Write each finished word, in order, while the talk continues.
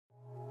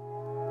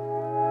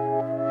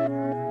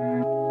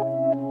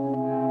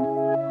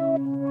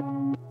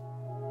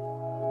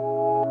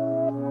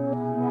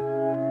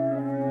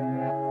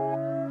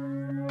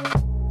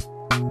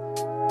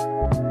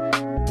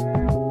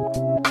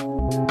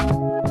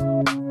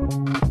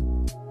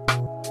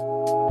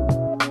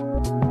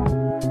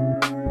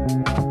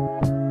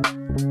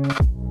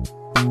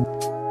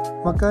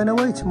going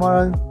away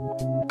tomorrow.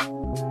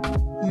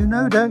 You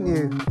know, don't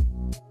you?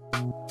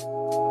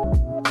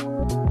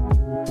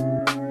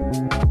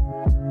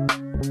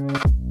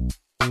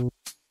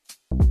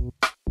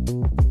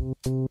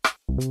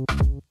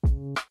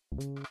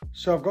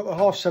 So I've got the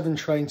 7:30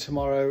 train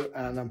tomorrow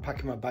and I'm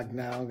packing my bag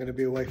now. I'm going to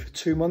be away for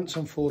 2 months,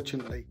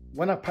 unfortunately.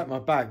 When I pack my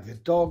bag, the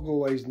dog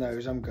always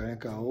knows I'm going to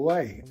go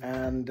away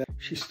and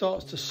she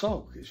starts to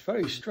sulk. It's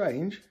very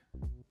strange.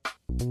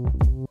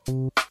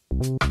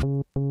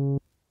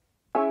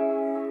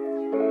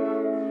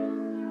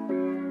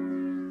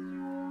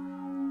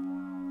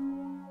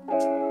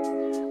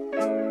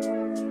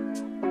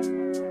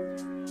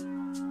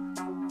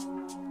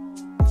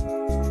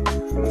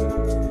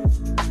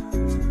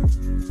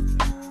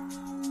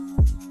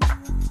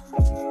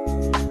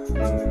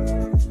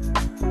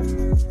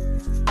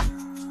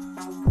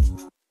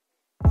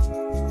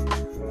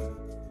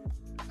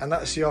 And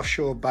that's the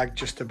offshore bag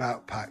just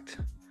about packed.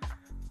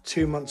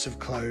 2 months of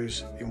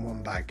clothes in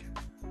one bag.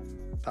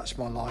 That's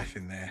my life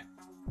in there.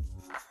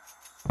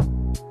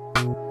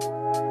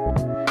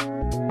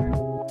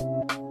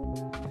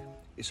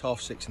 It's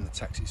 6:30 and the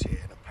taxi's here,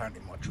 and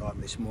apparently my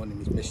driver this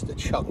morning is Mr.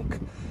 Chunk.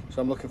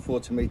 So I'm looking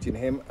forward to meeting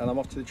him, and I'm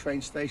off to the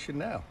train station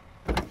now.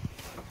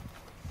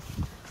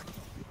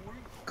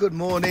 Good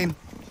morning.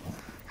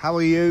 How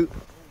are you?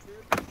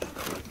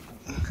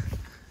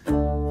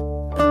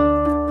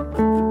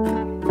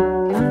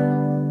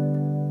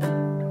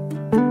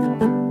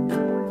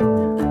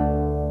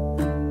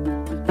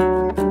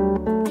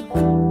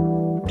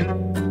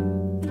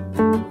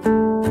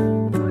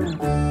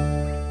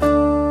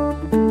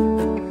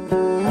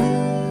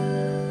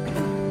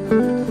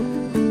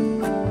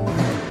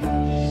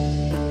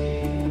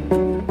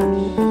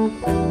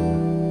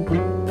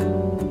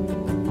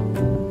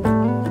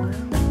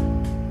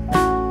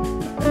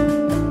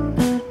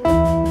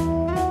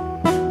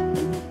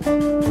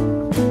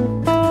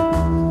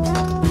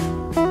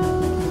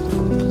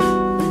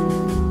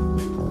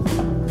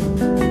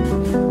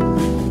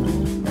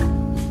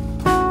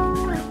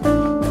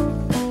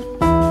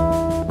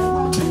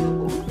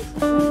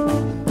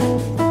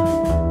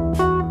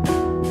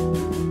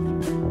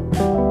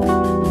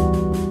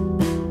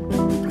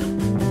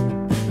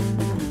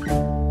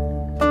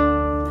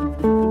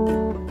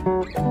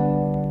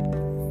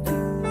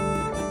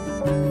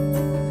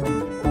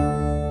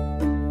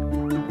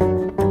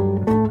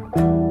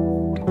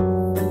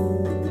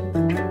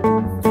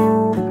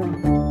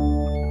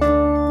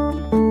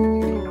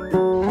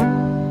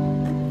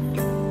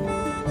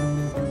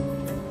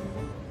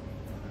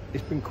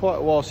 It's been quite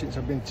a while since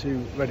I've been to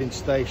Reading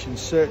Station,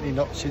 certainly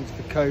not since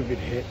the COVID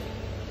hit.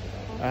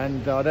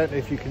 And I don't know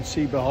if you can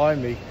see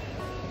behind me,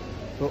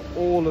 but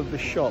all of the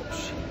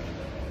shops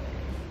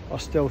are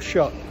still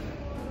shut.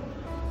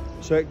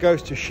 So it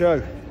goes to show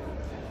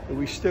that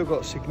we've still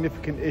got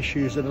significant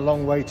issues and a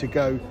long way to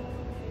go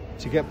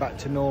to get back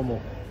to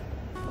normal.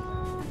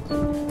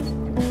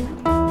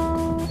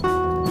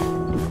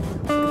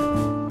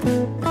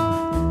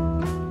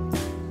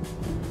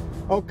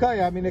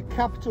 Okay, I'm in a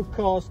Capital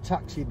Cars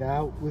taxi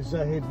now with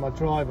Zahid, my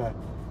driver.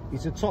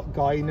 He's a top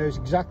guy, he knows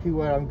exactly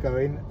where I'm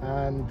going,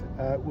 and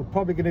we're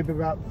probably going to be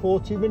about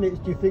 40 minutes,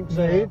 do you think,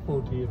 Zahid? Yeah,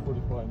 40 or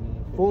 45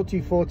 minutes.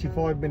 40,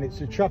 45 minutes.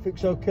 The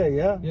traffic's okay,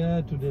 yeah?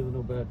 Yeah, today there's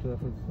no bad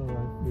traffic, it's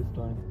alright this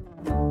time.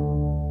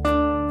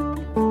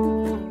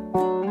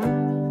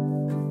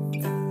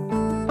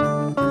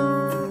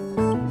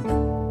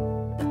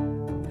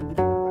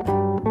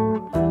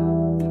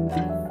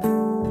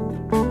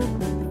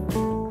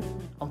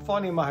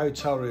 Finding my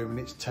hotel room, and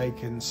it's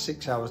taken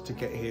 6 hours to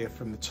get here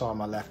from the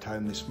time I left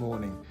home this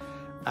morning.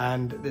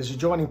 And there's a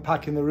joining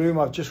pack in the room.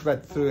 I've just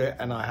read through it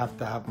and I have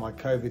to have my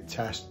COVID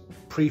test,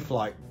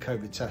 pre-flight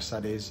COVID test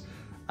that is,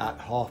 at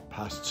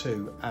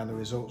 2:30, and the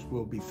results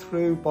will be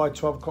through by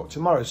 12 o'clock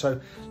tomorrow. So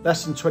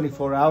less than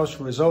 24 hours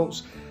for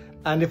results.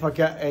 And if I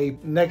get a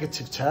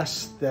negative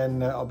test,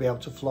 then I'll be able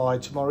to fly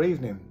tomorrow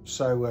evening.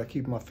 So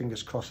keeping my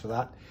fingers crossed for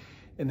that.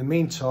 In the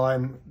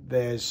meantime,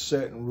 there's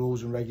certain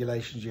rules and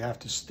regulations you have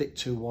to stick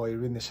to while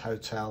you're in this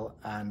hotel,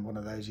 and one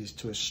of those is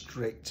to a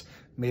strict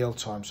meal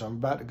time. So I'm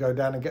about to go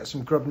down and get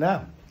some grub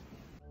now.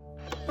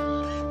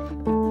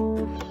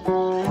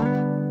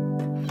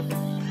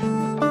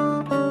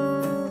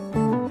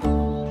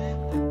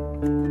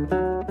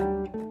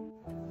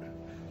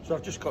 So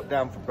I've just got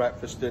down for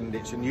breakfast, and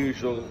it's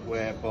unusual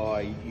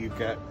whereby you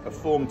get a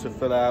form to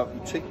fill out,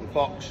 you tick the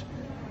box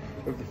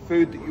of the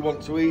food that you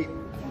want to eat,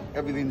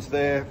 everything's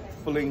there,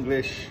 full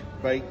English,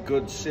 baked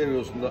goods,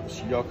 cereals,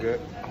 nuts, yogurt,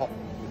 hot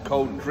and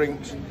cold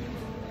drinks,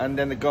 and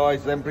then the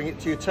guys then bring it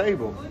to your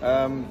table.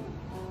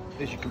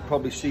 As you can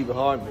probably see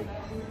behind me,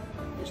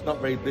 it's not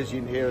very busy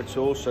in here at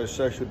all, so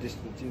social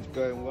distancing is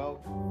going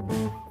well.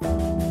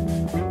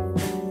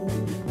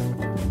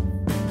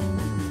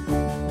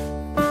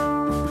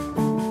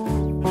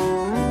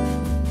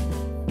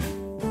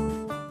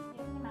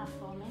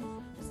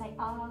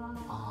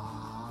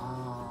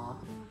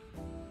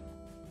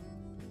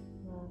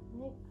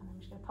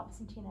 Pop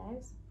this into your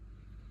nose.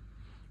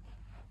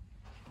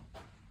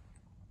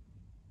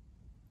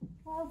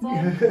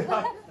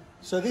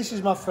 So this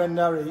is my friend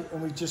Harry,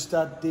 and we just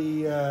had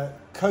the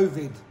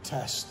COVID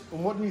test.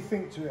 And what do you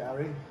think to it,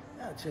 Harry?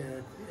 Yeah,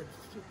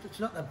 it's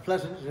not the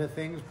pleasant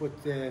things, but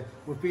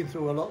we've been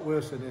through a lot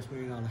worse than this,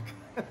 me and Alec.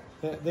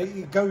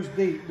 It goes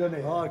deep, doesn't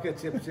it? Oh,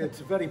 it's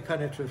very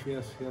penetrative,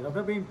 yes. I've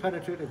never been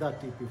penetrated that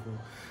deep before.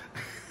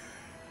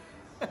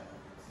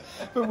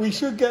 But we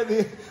should get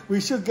the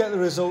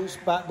results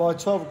back by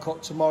 12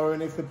 o'clock tomorrow,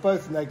 and if they're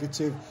both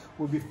negative,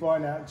 we'll be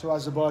flying out to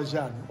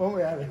Azerbaijan, won't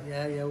we, Harry?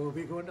 Yeah, we'll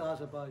be going to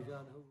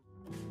Azerbaijan.